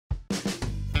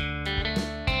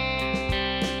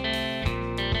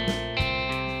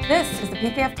This is the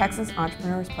PKF Texas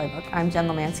Entrepreneurs Playbook. I'm Jen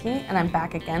Lemansky, and I'm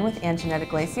back again with Annjeanette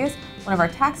Yglesias, one of our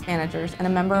tax managers and a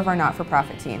member of our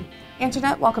not-for-profit team.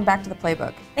 Annjeanette, welcome back to the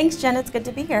Playbook. Thanks, Jen. It's good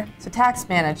to be here. So tax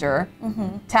manager,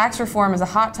 tax reform is a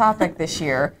hot topic this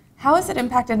year. How has it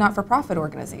impacted not-for-profit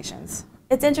organizations?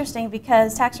 It's interesting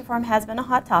because tax reform has been a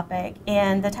hot topic,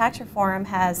 and the tax reform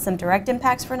has some direct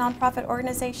impacts for nonprofit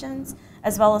organizations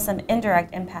as well as some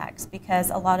indirect impacts because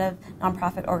a lot of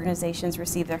nonprofit organizations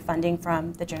receive their funding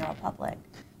from the general public.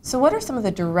 So what are some of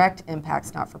the direct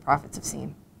impacts not-for-profits have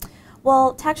seen?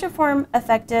 Well, tax reform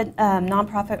affected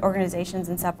nonprofit organizations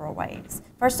in several ways.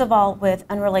 First of all, with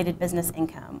unrelated business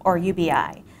income, or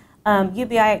UBI.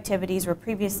 UBI activities were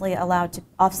previously allowed to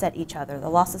offset each other. The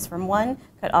losses from one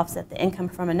could offset the income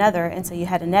from another, and so you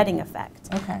had a netting effect.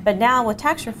 Okay. But now with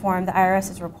tax reform, the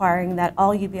IRS is requiring that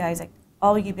all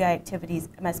UBI activities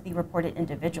must be reported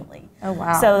individually. Oh,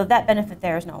 wow. So that benefit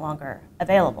there is no longer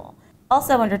available.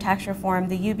 Also under tax reform,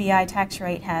 the UBI tax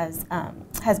rate has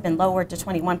been lowered to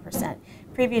 21%.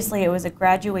 Previously, it was a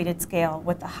graduated scale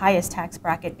with the highest tax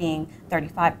bracket being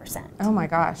 35%. Oh my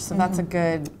gosh, so that's a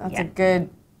good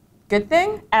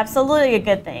thing? Absolutely a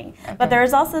good thing. Okay. But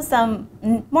there's also some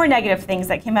more negative things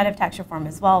that came out of tax reform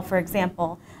as well. For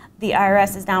example, the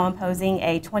IRS is now imposing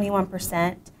a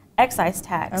 21% excise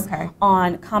tax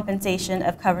on compensation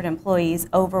of covered employees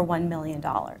over $1 million.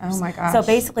 Oh my gosh. So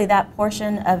basically that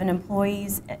portion of an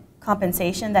employee's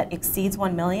compensation that exceeds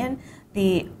 $1 million,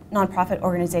 the nonprofit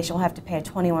organization will have to pay a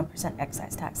 21%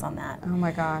 excise tax on that. Oh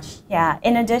my gosh. Yeah.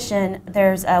 In addition,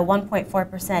 there's a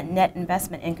 1.4% net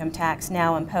investment income tax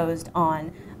now imposed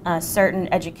on certain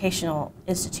educational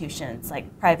institutions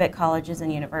like private colleges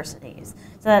and universities.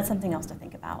 So that's something else to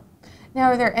think about. Now,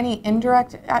 are there any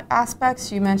indirect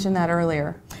aspects? You mentioned that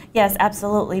earlier. Yes,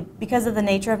 absolutely. Because of the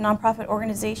nature of nonprofit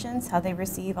organizations, how they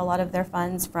receive a lot of their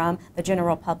funds from the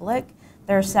general public,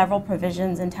 there are several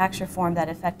provisions in tax reform that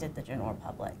affected the general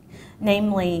public,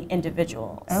 namely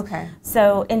individuals. Okay.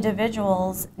 So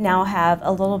individuals now have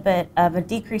a little bit of a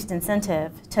decreased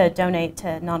incentive to donate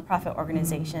to nonprofit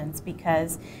organizations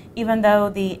because even though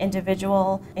the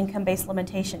individual income-based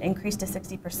limitation increased to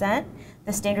 60%,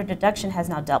 the standard deduction has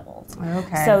now doubled.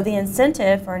 Okay. So the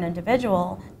incentive for an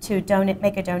individual to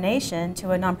make a donation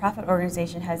to a nonprofit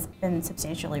organization has been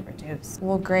substantially reduced.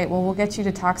 Well, great. Well, we'll get you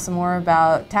to talk some more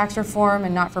about tax reform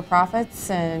and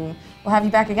not-for-profits, and we'll have you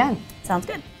back again. Sounds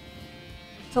good.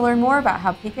 To learn more about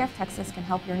how PKF Texas can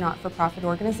help your not-for-profit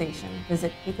organization,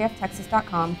 visit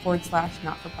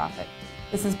pkftexas.com/not-for-profit.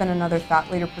 This has been another Thought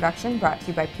Leader production brought to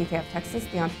you by PKF Texas,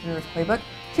 the Entrepreneurs Playbook.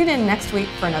 Tune in next week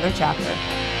for another chapter.